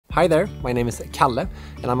Hi there, my name is Kalle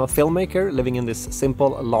and I'm a filmmaker living in this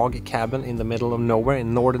simple log cabin in the middle of nowhere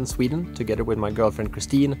in northern Sweden together with my girlfriend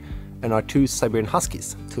Christine and our two Siberian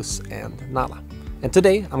Huskies, Tuss and Nala. And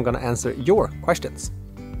today I'm gonna answer your questions.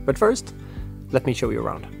 But first, let me show you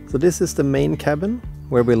around. So this is the main cabin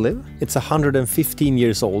where we live. It's 115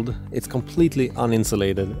 years old, it's completely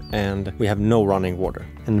uninsulated and we have no running water.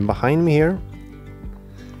 And behind me here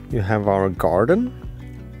you have our garden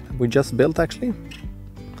we just built actually.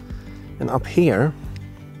 And up here,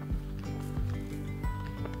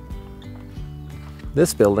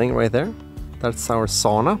 this building right there, that's our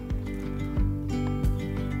sauna.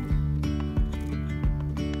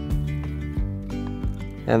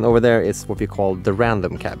 And over there is what we call the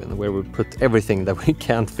random cabin, where we put everything that we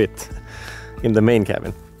can't fit in the main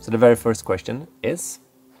cabin. So the very first question is,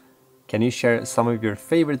 can you share some of your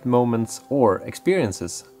favorite moments or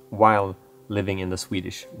experiences while living in the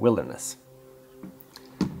Swedish wilderness?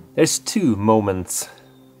 There's two moments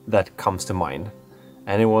that comes to mind,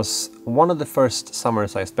 and it was one of the first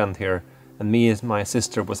summers I spent here, and me and my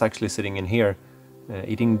sister was actually sitting in here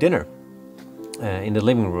eating dinner in the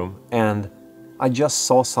living room, and I just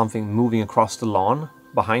saw something moving across the lawn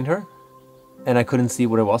behind her, and I couldn't see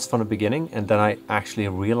what it was from the beginning, and then I actually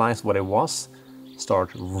realized what it was,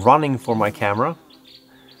 start running for my camera,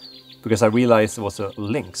 because I realized it was a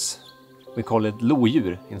lynx. We call it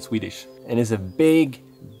lodjur in Swedish, and it's a big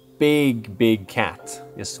cat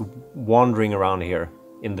just wandering around here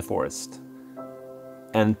in the forest.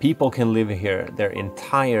 And people can live here their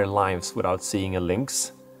entire lives without seeing a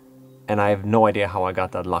lynx. And I have no idea how I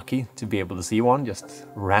got that lucky to be able to see one just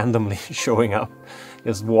randomly showing up,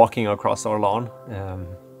 just walking across our lawn.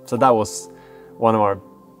 So that was one of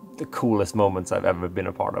the coolest moments I've ever been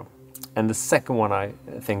a part of. And the second one I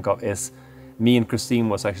think of is me and Christine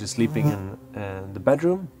was actually sleeping in the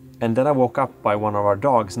bedroom. And then I woke up by one of our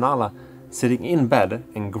dogs, Nala, sitting in bed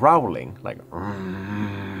and growling like,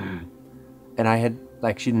 and I had,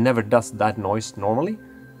 like, she never does that noise normally.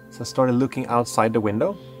 So I started looking outside the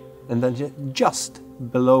window, and then just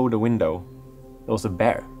below the window, there was a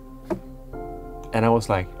bear. And I was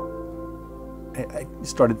like, I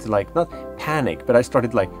started to like, not panic, but I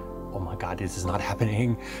started like, oh my God, this is not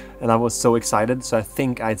happening. And I was so excited. So I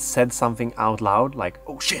think I'd said something out loud like,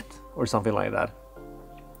 oh shit, or something like that.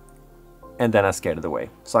 And then I scared it away.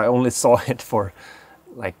 So I only saw it for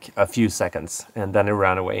like a few seconds and then it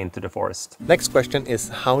ran away into the forest. Next question is,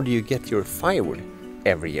 how do you get your firewood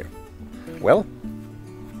every year? Well,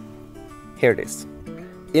 here it is.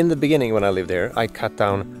 In the beginning when I lived there, I cut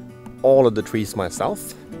down all of the trees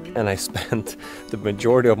myself, and I spent the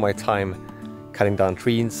majority of my time cutting down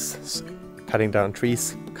trees, cutting them,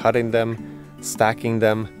 stacking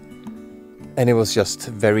them, and it was just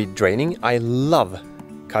very draining. I love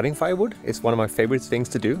cutting firewood, it's one of my favorite things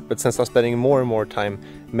to do, but since I'm spending more and more time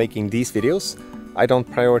making these videos, I don't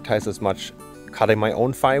prioritize as much cutting my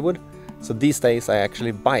own firewood. So these days I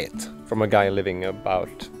actually buy it from a guy living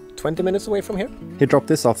about 20 minutes away from here. He dropped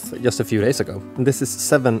this off just a few days ago, and this is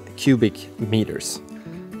 7 cubic meters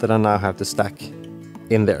that I now have to stack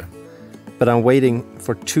in there. But I'm waiting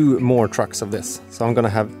for 2 more trucks of this, so I'm gonna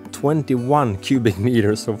have 21 cubic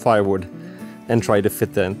meters of firewood and try to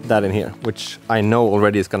fit that in here, which I know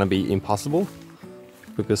already is going to be impossible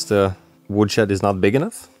because the woodshed is not big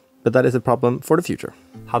enough, but that is a problem for the future.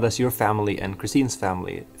 How does your family and Christine's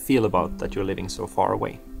family feel about that you're living so far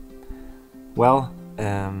away? Well,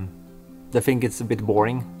 they think it's a bit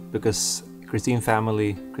boring because Christine's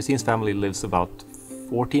family lives about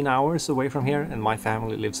 14 hours away from here and my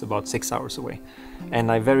family lives about 6 hours away. And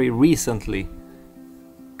I very recently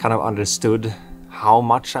kind of understood how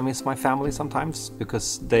much I miss my family sometimes,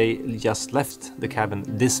 because they just left the cabin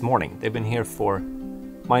this morning. They've been here for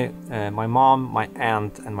my mom, my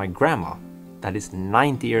aunt and my grandma, that is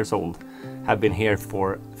 90 years old, have been here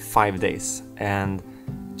for 5 days. And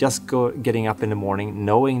just getting up in the morning,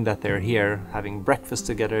 knowing that they're here, having breakfast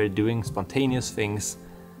together, doing spontaneous things,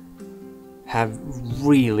 have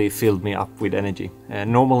really filled me up with energy.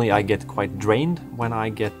 Normally I get quite drained when I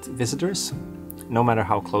get visitors. No matter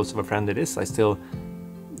how close of a friend it is, the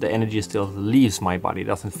energy still leaves my body, it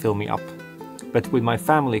doesn't fill me up. But with my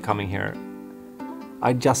family coming here,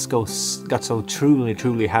 I just got so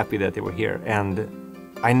truly happy that they were here. And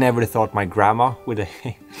I never thought my grandma would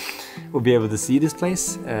be able to see this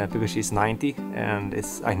place because she's 90, and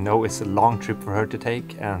I know it's a long trip for her to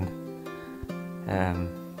take. And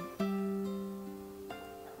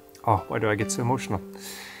oh, why do I get so emotional?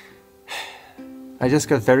 I just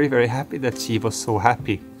got very happy that she was so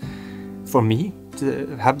happy for me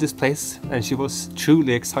to have this place, and she was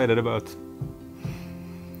truly excited about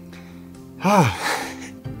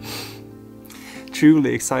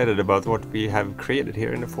truly excited about what we have created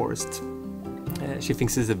here in the forest. She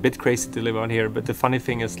thinks it's a bit crazy to live out here, but the funny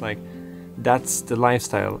thing is, like, that's the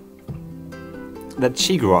lifestyle that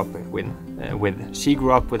she grew up with. She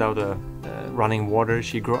grew up without a running water.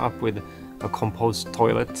 She grew up with a compost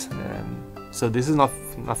toilet. So this is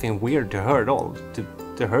nothing weird to her at all.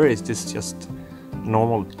 To her, it's just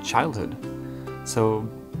normal childhood. So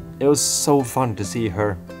it was so fun to see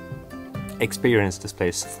her experience this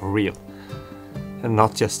place for real, and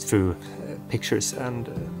not just through pictures and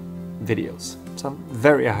videos. So I'm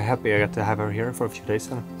very happy I got to have her here for a few days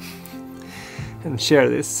and share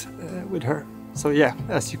this with her. So yeah,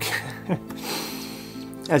 as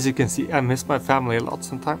you can see, I miss my family a lot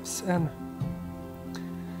sometimes, and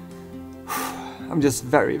I'm just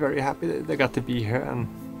very, very happy that they got to be here. And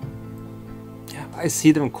yeah, I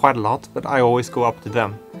see them quite a lot, but I always go up to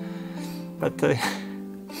them. But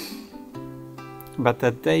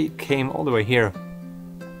that they came all the way here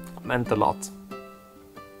meant a lot.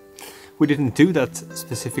 We didn't do that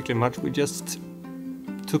specifically much. We just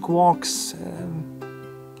took walks,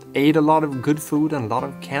 ate a lot of good food and a lot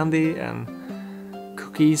of candy and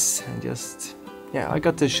cookies, and just, yeah, I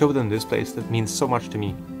got to show them this place that means so much to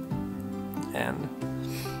me. And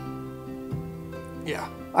yeah,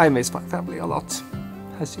 I miss my family a lot,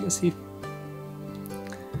 as you can see.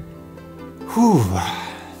 Whew.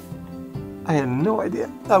 I had no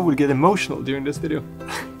idea I would get emotional during this video.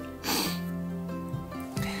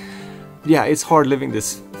 Yeah, it's hard living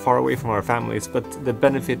this far away from our families, but the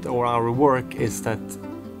benefit of our work is that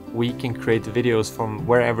we can create videos from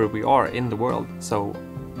wherever we are in the world. So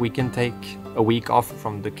we can take a week off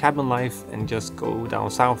from the cabin life and just go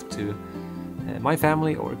down south to my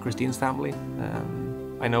family or Christine's family.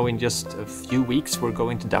 I know in just a few weeks we're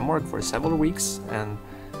going to Denmark for several weeks, and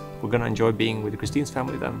we're gonna enjoy being with Christine's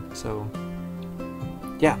family then. So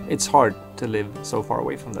yeah, it's hard to live so far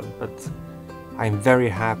away from them, but I'm very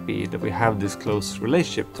happy that we have this close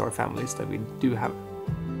relationship to our families that we do have.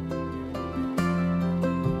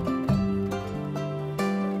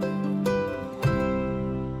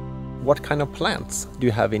 What kind of plants do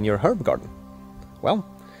you have in your herb garden? Well,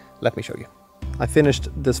 let me show you. I finished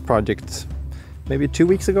this project maybe 2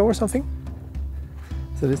 weeks ago or something.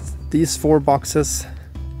 So it's these 4 boxes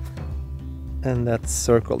and that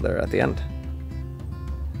circle there at the end.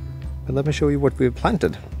 But let me show you what we've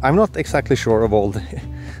planted. I'm not exactly sure of all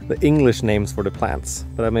the English names for the plants,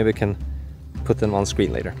 but I maybe can put them on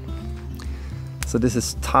screen later. So this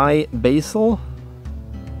is Thai basil.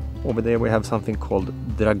 Over there we have something called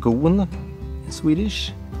dragon in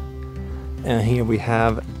Swedish. And here we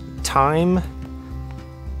have thyme.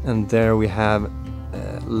 And there we have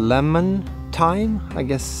lemon thyme, I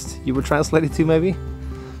guess you would translate it to maybe.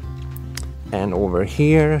 And over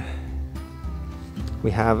here we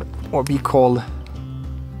have what we call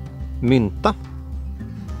mynta.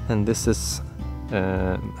 And this is,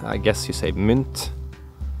 I guess you say mint.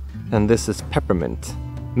 And this is peppermint.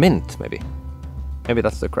 Mint, maybe. Maybe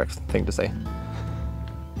that's the correct thing to say.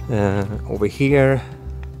 Over here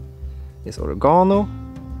is oregano.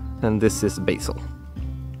 And this is basil.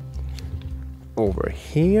 Over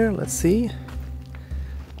here, let's see.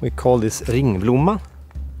 We call this ringblomma.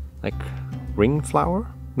 Like ring flower,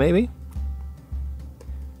 maybe.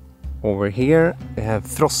 Over here we have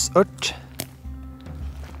frossört.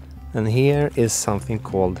 And here is something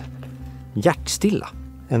called hjärtstilla.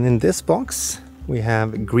 And in this box we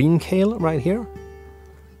have green kale right here.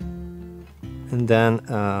 And then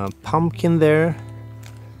a pumpkin there.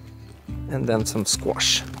 And then some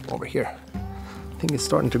squash over here. I think it's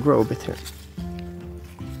starting to grow a bit here.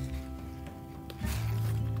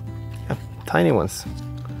 Yeah, tiny ones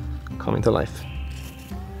coming to life.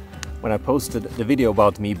 When I posted the video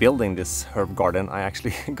about me building this herb garden, I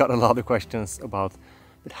actually got a lot of questions about,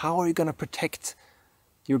 but how are you going to protect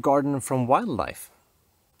your garden from wildlife?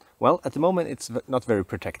 Well, at the moment it's not very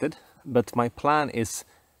protected, but my plan is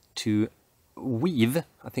to weave,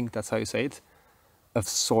 I think that's how you say it, a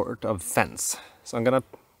sort of fence. So I'm gonna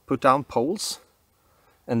put down poles,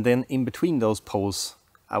 and then in between those poles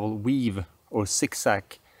I will weave or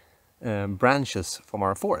zigzag branches from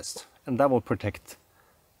our forest, and that will protect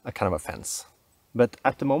a kind of a fence. But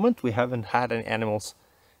at the moment we haven't had any animals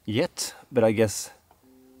yet, but I guess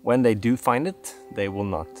when they do find it, they will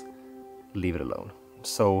not leave it alone.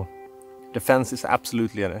 So the fence is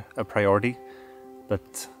absolutely a priority,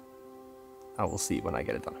 but I will see when I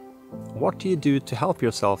get it done. What do you do to help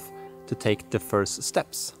yourself to take the first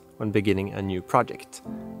steps when beginning a new project?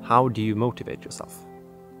 How do you motivate yourself?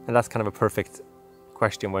 And that's kind of a perfect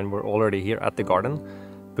question when we're already here at the garden,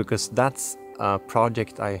 because that's a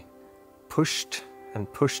project I pushed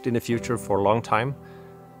and pushed in the future for a long time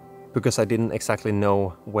because I didn't exactly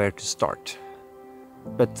know where to start.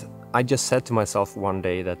 But I just said to myself one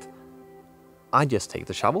day that I just take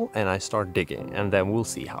the shovel and I start digging, and then we'll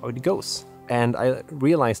see how it goes. And I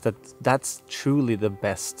realized that that's truly the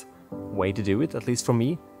best way to do it, at least for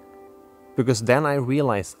me. Because then I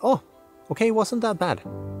realized, oh, okay, it wasn't that bad.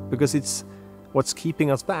 Because it's what's keeping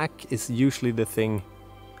us back is usually the thing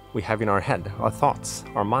we have in our head, our thoughts,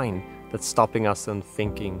 our mind, that's stopping us and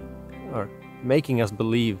thinking or making us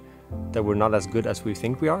believe that we're not as good as we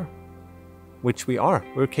think we are. Which we are.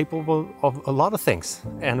 We're capable of a lot of things,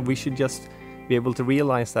 and we should just be able to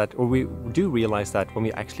realize that, or we do realize that when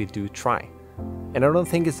we actually do try. And I don't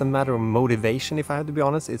think it's a matter of motivation, if I have to be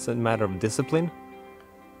honest, it's a matter of discipline.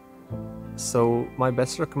 So my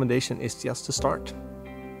best recommendation is just to start.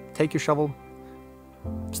 Take your shovel,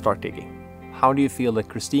 start digging. How do you feel that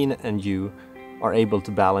Christine and you are able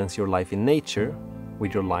to balance your life in nature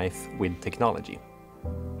with your life with technology?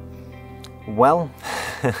 Well,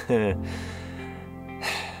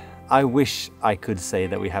 I wish I could say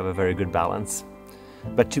that we have a very good balance.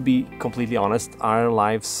 But to be completely honest, our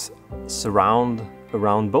lives surround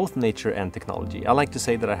around both nature and technology. I like to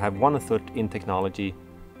say that I have one foot in technology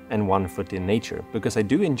and one foot in nature, because I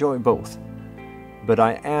do enjoy both. But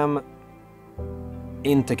I am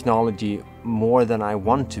in technology more than I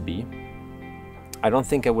want to be. I don't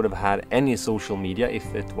think I would have had any social media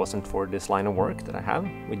if it wasn't for this line of work that I have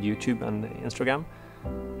with YouTube and Instagram.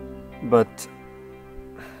 But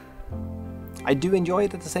I do enjoy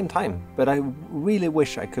it at the same time, but I really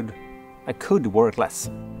wish I could work less.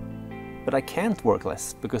 But I can't work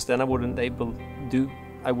less, because then I wouldn't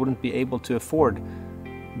be able to afford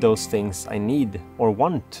those things I need or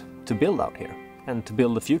want to build out here, and to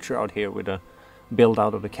build the future out here with a build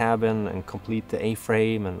out of the cabin and complete the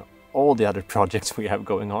A-frame and all the other projects we have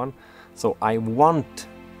going on. So I want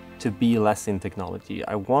to be less in technology.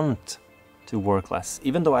 I want to work less,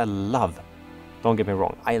 even though don't get me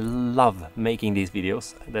wrong, I love making these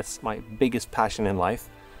videos. That's my biggest passion in life.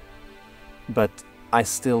 But I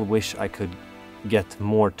still wish I could get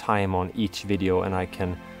more time on each video, and I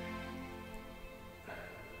can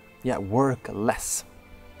work less.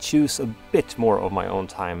 Choose a bit more of my own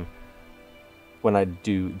time when I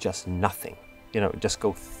do just nothing. You know, just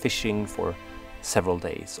go fishing for several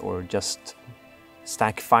days, or just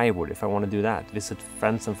stack firewood if I want to do that, visit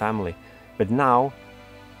friends and family. But now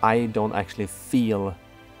I don't actually feel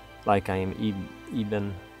like I am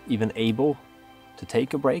even able to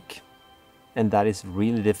take a break. And that is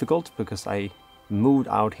really difficult, because I moved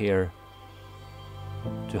out here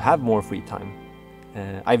to have more free time.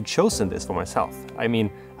 I've chosen this for myself. I mean,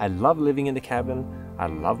 I love living in the cabin, I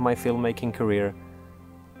love my filmmaking career,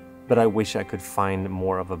 but I wish I could find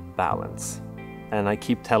more of a balance. And I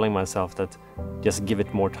keep telling myself that just give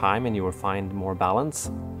it more time and you will find more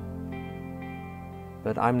balance.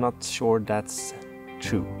 But I'm not sure that's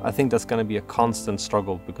true. I think that's going to be a constant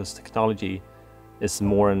struggle, because technology is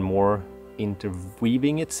more and more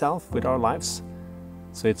interweaving itself with our lives.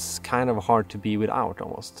 So it's kind of hard to be without,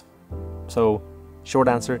 almost. So, short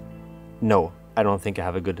answer, no, I don't think I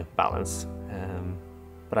have a good balance.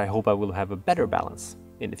 But I hope I will have a better balance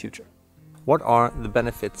in the future. What are the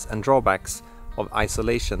benefits and drawbacks of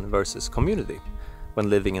isolation versus community when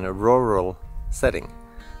living in a rural setting?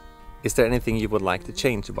 Is there anything you would like to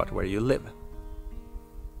change about where you live?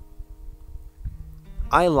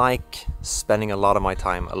 I like spending a lot of my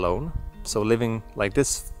time alone, so living like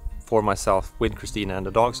this for myself with Christina and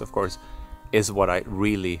the dogs, of course, is what I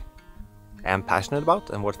really am passionate about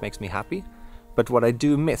and what makes me happy. But what I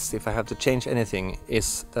do miss, if I have to change anything,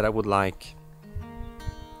 is that I would like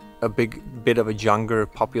a big bit of a younger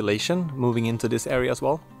population moving into this area as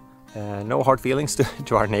well. No hard feelings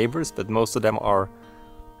to our neighbors, but most of them are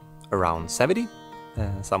around 70,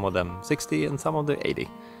 some of them 60 and some of them 80.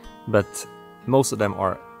 But most of them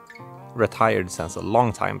are retired since a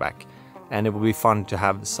long time back, and it would be fun to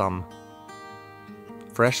have some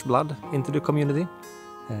fresh blood into the community.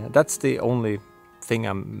 That's the only thing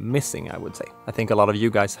I'm missing, I would say. I think a lot of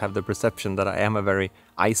you guys have the perception that I am a very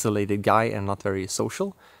isolated guy and not very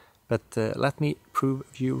social, but let me prove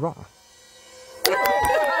you wrong.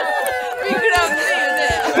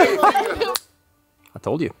 I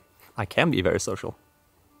told you, I can be very social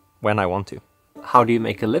when I want to. How do you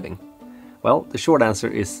make a living? Well, the short answer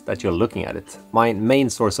is that you're looking at it. My main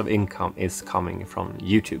source of income is coming from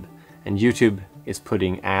YouTube, and YouTube is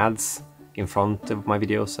putting ads in front of my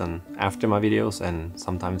videos and after my videos, and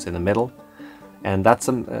sometimes in the middle. And that's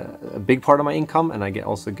a big part of my income, and I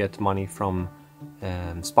also get money from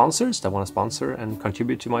sponsors that want to sponsor and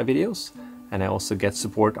contribute to my videos. and I also get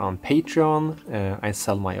support on Patreon. I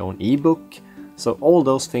sell my own ebook. So all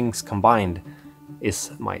those things combined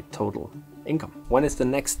is my total income. When is the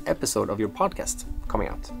next episode of your podcast coming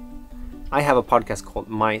out? I have a podcast called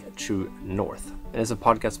My True North. And it's a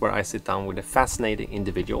podcast where I sit down with a fascinating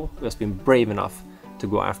individual who has been brave enough to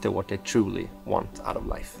go after what they truly want out of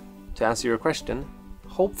life. To answer your question,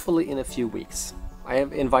 hopefully in a few weeks. I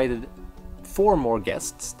have invited 4 more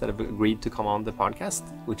guests that have agreed to come on the podcast,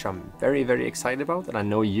 which I'm very, very excited about. And I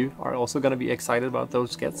know you are also going to be excited about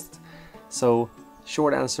those guests. So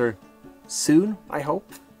short answer, soon, I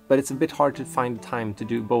hope. But it's a bit hard to find time to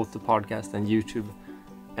do both the podcast and YouTube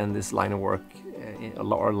and this line of work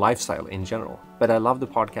or lifestyle in general. But I love the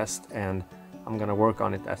podcast and I'm going to work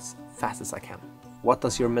on it as fast as I can. What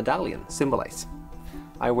does your medallion symbolize?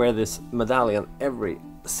 I wear this medallion every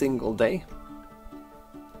single day.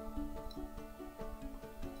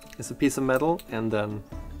 It's a piece of metal and then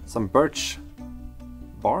some birch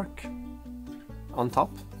bark on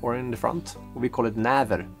top or in the front. We call it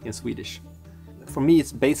näver in Swedish. For me,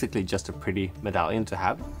 it's basically just a pretty medallion to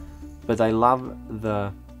have, but I love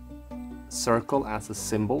the circle as a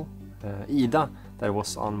symbol. Ida, that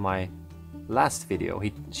was on my last video,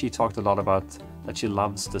 she talked a lot about that she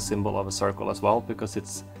loves the symbol of a circle as well because it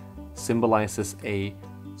symbolizes a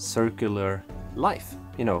circular life.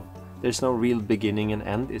 You know, there's no real beginning and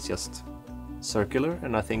end, it's just circular,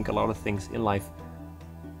 and I think a lot of things in life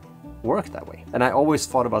work that way. And I always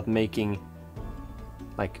thought about making,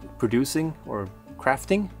 like producing or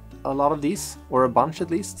crafting a lot of these, or a bunch at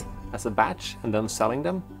least, as a batch and then selling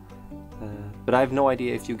them. But I have no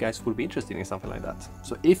idea if you guys would be interested in something like that.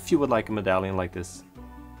 So if you would like a medallion like this,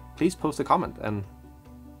 please post a comment and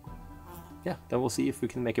yeah, then we'll see if we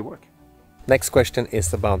can make it work. Next question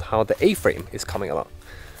is about how the A-frame is coming along.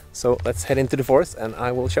 So let's head into the forest and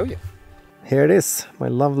I will show you. Here it is, my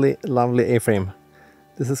lovely, lovely A-frame.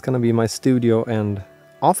 This is going to be my studio and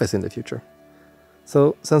office in the future.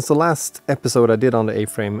 So since the last episode I did on the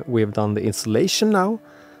A-frame, we have done the installation now.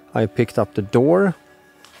 I picked up the door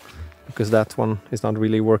because that one is not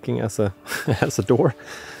really working as a as a door.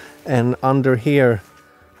 And under here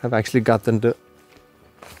I've actually gotten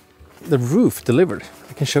the roof delivered.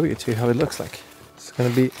 I can show you to you how it looks like. It's going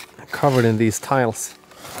to be covered in these tiles,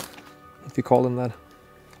 if you call them that.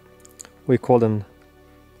 We call them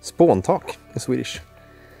spåntak in Swedish,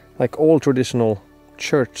 like all traditional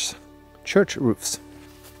church roofs.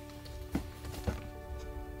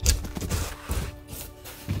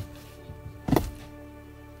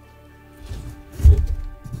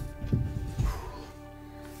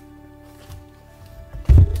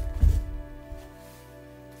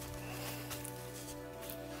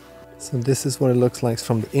 So this is what it looks like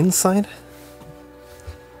from the inside.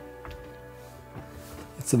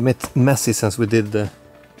 It's a bit messy since we did the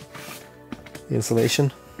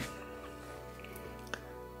installation.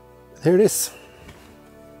 There it is.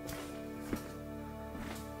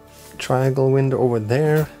 Triangle window over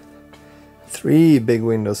there. 3 big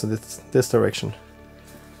windows in this direction.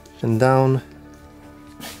 And down,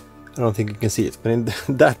 I don't think you can see it, but in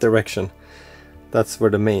that direction, that's where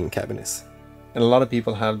the main cabin is. And a lot of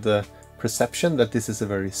people have the perception that this is a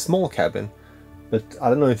very small cabin, but I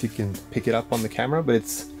don't know if you can pick it up on the camera, but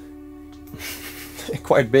it's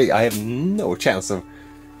quite big. I have no chance of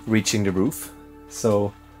reaching the roof,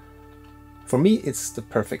 so for me it's the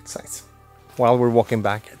perfect size. While we're walking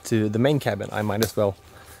back to the main cabin, I might as well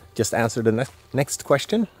just answer the next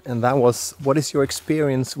question, and that was, what is your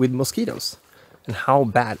experience with mosquitoes and how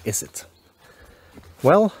bad is it?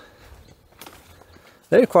 Well,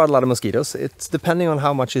 there are quite a lot of mosquitoes. It's depending on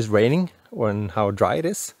how much is raining or how dry it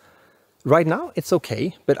is. Right now it's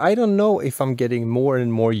okay, but I don't know if I'm getting more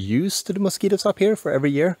and more used to the mosquitoes up here for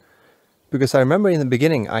every year. Because I remember in the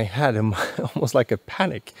beginning I had almost like a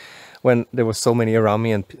panic when there were so many around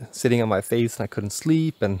me and sitting on my face and I couldn't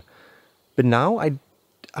sleep. But now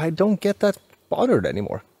I don't get that bothered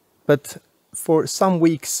anymore. But for some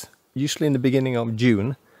weeks, usually in the beginning of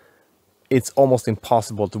June, it's almost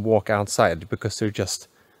impossible to walk outside because they're just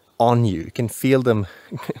on you. You can feel them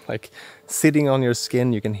like sitting on your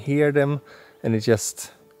skin, you can hear them, and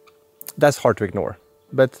that's hard to ignore.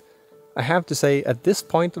 But I have to say, at this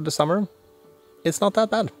point of the summer, it's not that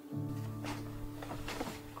bad.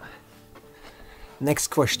 Next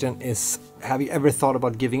question is, have you ever thought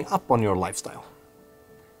about giving up on your lifestyle?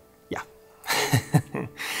 Yeah.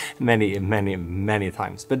 many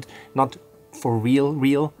times, but not for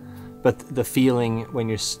real. But the feeling when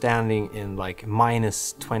you're standing in like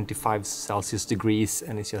minus 25 Celsius degrees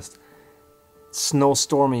and it's just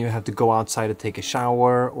snowstorm and you have to go outside to take a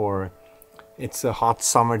shower, or it's a hot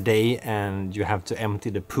summer day and you have to empty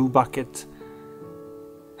the poo bucket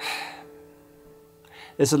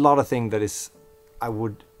there's a lot of things that is, I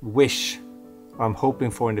would wish, or I'm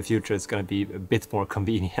hoping for in the future, it's going to be a bit more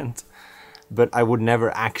convenient. But I would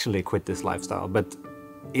never actually quit this lifestyle. But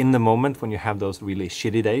in the moment when you have those really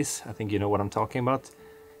shitty days, I think you know what I'm talking about,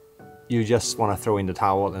 you just want to throw in the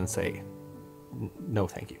towel and say, no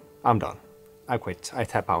thank you, I'm done, I quit, I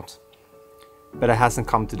tap out. But it hasn't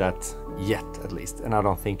come to that yet, at least, and I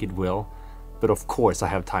don't think it will. But of course I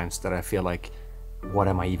have times that I feel like, what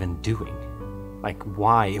am I even doing? Like,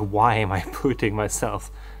 why am I putting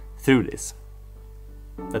myself through this?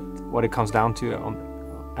 But what it comes down to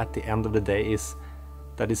at the end of the day is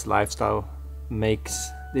that this lifestyle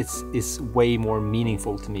is way more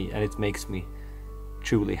meaningful to me, and it makes me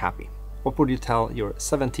truly happy. What would you tell your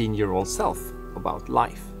 17-year-old self about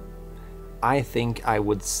life? I think I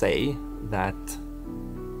would say that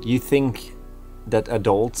you think that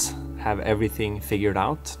adults have everything figured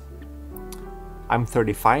out. I'm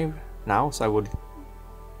 35 now, so I would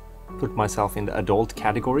put myself in the adult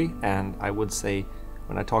category, and I would say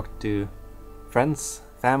when I talk to friends,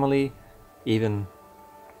 family, even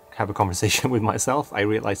have a conversation with myself, I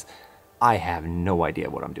realize I have no idea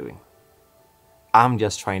what I'm doing. I'm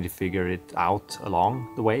just trying to figure it out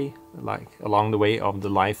along the way, along the way of the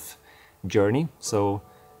life journey. So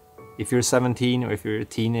if you're 17 or if you're a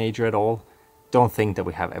teenager at all, don't think that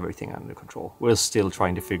we have everything under control. We're still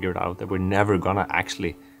trying to figure it out, that we're never gonna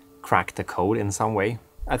actually crack the code in some way.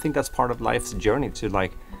 I think that's part of life's journey, to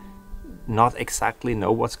not exactly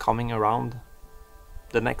know what's coming around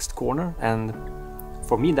the next corner. And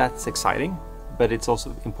for me that's exciting, but it's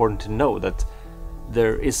also important to know that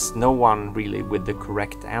there is no one really with the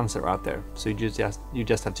correct answer out there. So you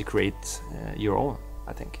just have to create your own,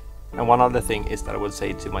 I think. And one other thing is that I would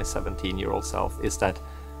say to my 17-year-old self is that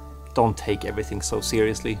don't take everything so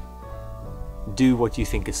seriously. Do what you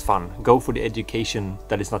think is fun. Go for the education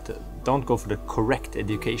that is not don't go for the correct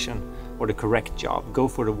education or the correct job. Go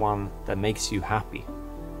for the one that makes you happy,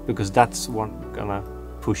 because that's what gonna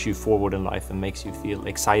push you forward in life and makes you feel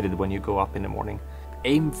excited when you go up in the morning.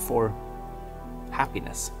 Aim for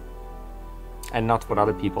happiness and not what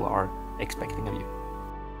other people are expecting of you.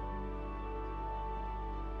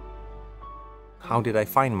 How did I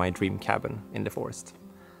find my dream cabin in the forest?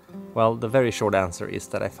 Well, the very short answer is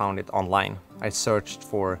that I found it online. I searched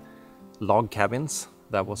for log cabins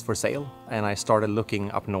that was for sale, and I started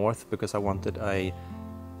looking up north because I wanted a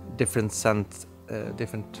different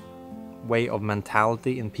different way of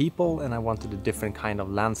mentality in people, and I wanted a different kind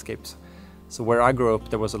of landscapes. So where I grew up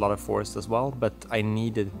there was a lot of forest as well, but I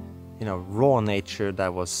needed, raw nature.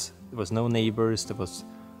 There was no neighbors, there was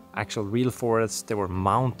actual real forests, there were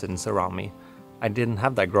mountains around me. I didn't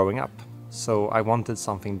have that growing up, so I wanted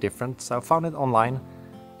something different. So I found it online,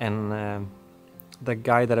 and the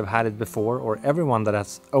guy that have had it before, or everyone that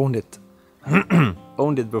has owned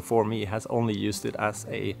it before me, has only used it as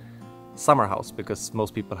a summer house, because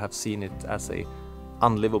most people have seen it as a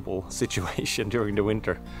unlivable situation during the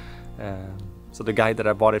winter. So the guy that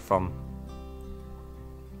I bought it from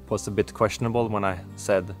was a bit questionable when I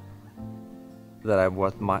said that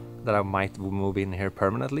I might move in here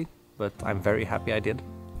permanently, but I'm very happy I did.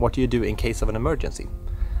 What do you do in case of an emergency?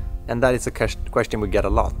 And that is a question we get a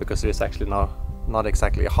lot, because there's actually not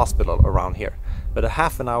exactly a hospital around here. But a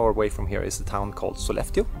half an hour away from here is a town called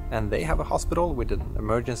Sollefteå, and they have a hospital with an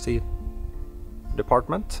emergency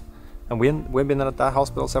department. And we've been at that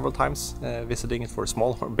hospital several times, visiting it for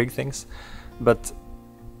small or big things. But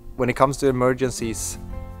when it comes to emergencies,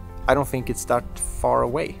 I don't think it's that far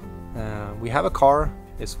away. We have a car,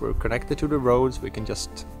 we're connected to the roads, we can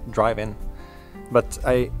just drive in. But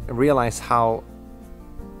I realize how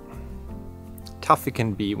tough it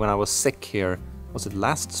can be. When I was sick here, was it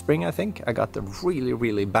last spring I think? I got a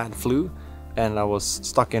really bad flu, and I was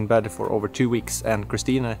stuck in bed for over 2 weeks, and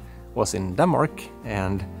Christina was in Denmark,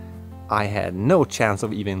 and I had no chance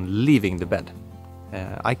of even leaving the bed.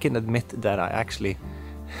 I can admit that I actually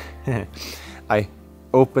I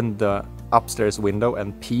opened the upstairs window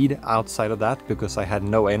and peed outside of that, because I had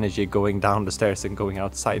no energy going down the stairs and going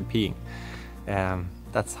outside peeing.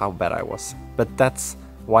 That's how bad I was. But that's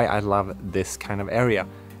why I love this kind of area.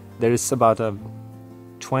 There is about a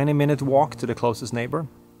 20-minute walk to the closest neighbor,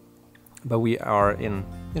 but we are in,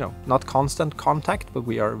 not constant contact, but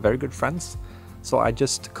we are very good friends. So I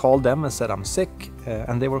just called them and said I'm sick,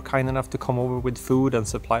 and they were kind enough to come over with food and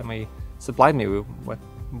supplied me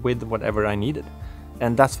with whatever I needed.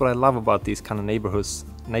 And that's what I love about these kind of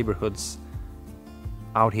neighborhoods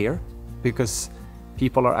out here, because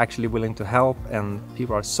people are actually willing to help, and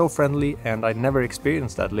people are so friendly, and I never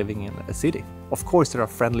experienced that living in a city. Of course there are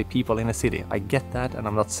friendly people in a city, I get that, and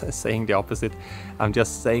I'm not saying the opposite. I'm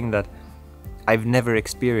just saying that I've never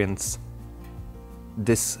experienced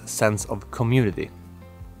this sense of community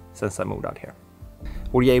since I moved out here.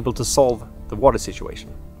 We're able to solve the water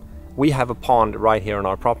situation. We have a pond right here on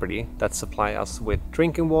our property that supplies us with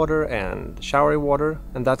drinking water and shower water,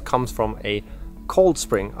 and that comes from a cold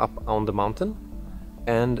spring up on the mountain.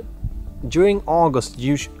 And during August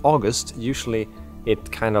usually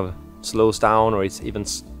it kind of slows down, or it's even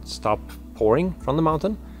stopped pouring from the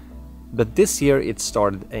mountain. But this year it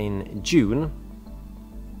started in June,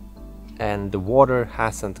 and the water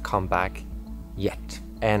hasn't come back yet,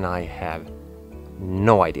 and I have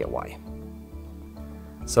no idea why.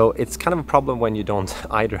 So it's kind of a problem when you don't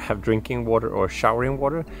either have drinking water or showering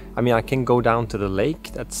water. I mean, I can go down to the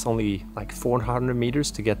lake, that's only like 400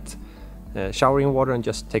 meters to get showering water and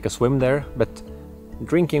just take a swim there, but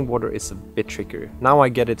drinking water is a bit trickier. Now I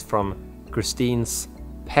get it from Christine's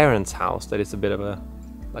parents' house, that is a bit of a,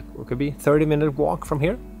 like, it could be 30-minute walk from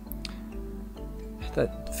here.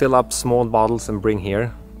 That fill up small bottles and bring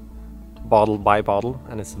here, bottle by bottle,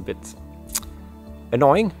 and it's a bit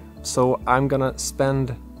annoying. So I'm gonna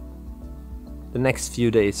spend the next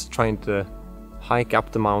few days trying to hike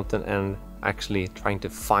up the mountain and actually trying to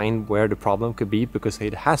find where the problem could be, because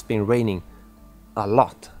it has been raining a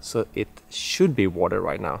lot, so it should be water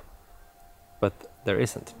right now, but there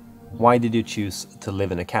isn't. Why did you choose to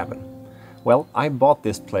live in a cabin? Well, I bought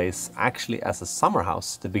this place actually as a summer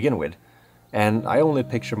house to begin with, and I only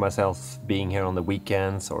picture myself being here on the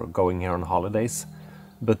weekends or going here on holidays.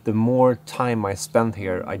 But the more time I spent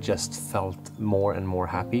here, I just felt more and more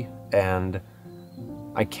happy, and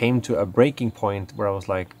I came to a breaking point where I was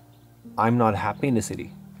like, I'm not happy in the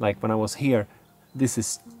city. Like when I was here, this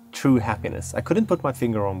is true happiness. I couldn't put my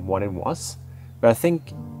finger on what it was, but I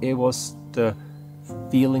think it was the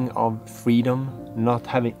feeling of freedom, not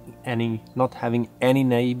having any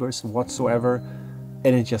neighbors whatsoever,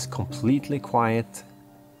 and it's just completely quiet.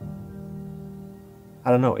 I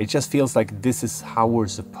don't know, it just feels like this is how we're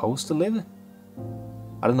supposed to live.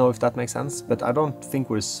 I don't know if that makes sense, but I don't think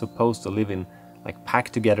we're supposed to live in, like,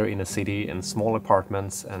 packed together in a city in small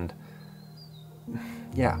apartments, and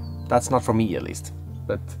yeah, that's not for me at least.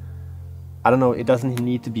 But I don't know, it doesn't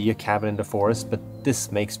need to be a cabin in the forest, but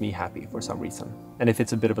this makes me happy for some reason. And if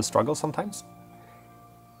it's a bit of a struggle sometimes,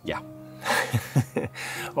 yeah.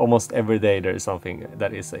 Almost every day there is something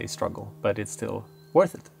that is a struggle, but it's still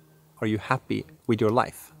worth it. Are you happy with your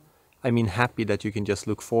life? I mean happy that you can just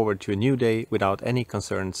look forward to a new day without any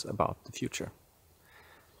concerns about the future.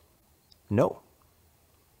 No.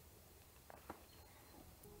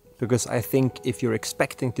 Because I think if you're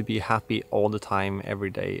expecting to be happy all the time, every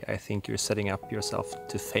day, I think you're setting up yourself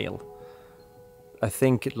to fail. I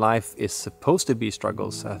think life is supposed to be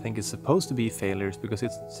struggles. I think it's supposed to be failures, because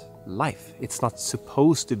it's life. It's not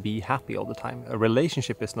supposed to be happy all the time. A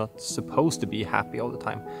relationship is not supposed to be happy all the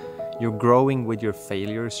time. You're growing with your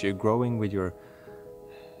failures, you're growing with your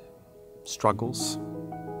struggles.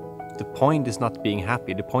 The point is not being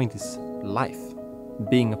happy, the point is life.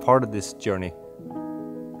 Being a part of this journey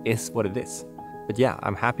is what it is. But yeah,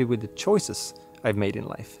 I'm happy with the choices I've made in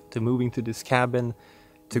life. To moving to this cabin,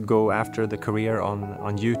 to go after the career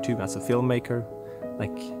on YouTube as a filmmaker,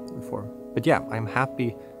 like before. But yeah, I'm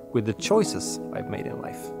happy with the choices I've made in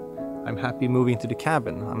life. I'm happy moving to the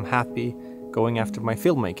cabin. I'm happy going after my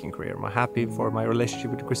filmmaking career. I'm happy for my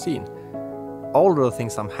relationship with Christine. All of the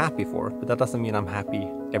things I'm happy for, but that doesn't mean I'm happy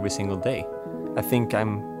every single day. I think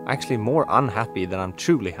I'm actually more unhappy than I'm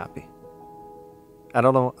truly happy. I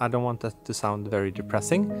don't want that to sound very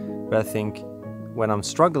depressing, but I think when I'm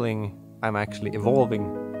struggling, I'm actually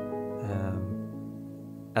evolving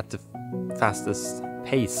at the fastest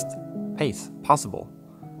pace possible,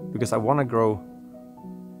 because I want to grow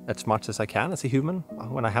as much as I can as a human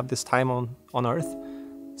when I have this time on Earth.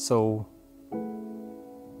 So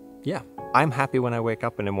yeah, I'm happy when I wake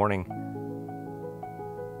up in the morning,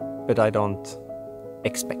 but I don't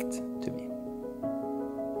expect to be.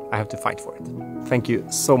 I have to fight for it. Thank you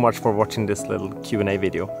so much for watching this little Q&A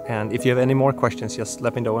video, and if you have any more questions, just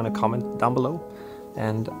let me know in a comment down below.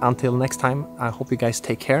 And until next time, I hope you guys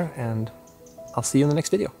take care, and I'll see you in the next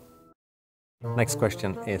video. Next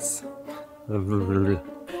question is...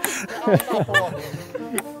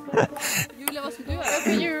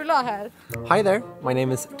 Hi there, my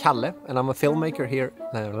name is Kalle, and I'm a filmmaker here.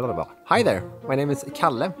 Hi there, my name is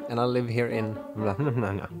Kalle, and I live here in...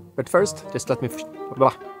 But first, just let me...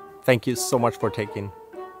 Thank you so much for taking...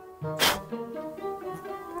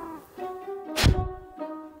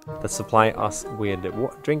 that supply us with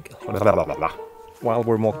drink while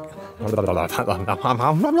we're more...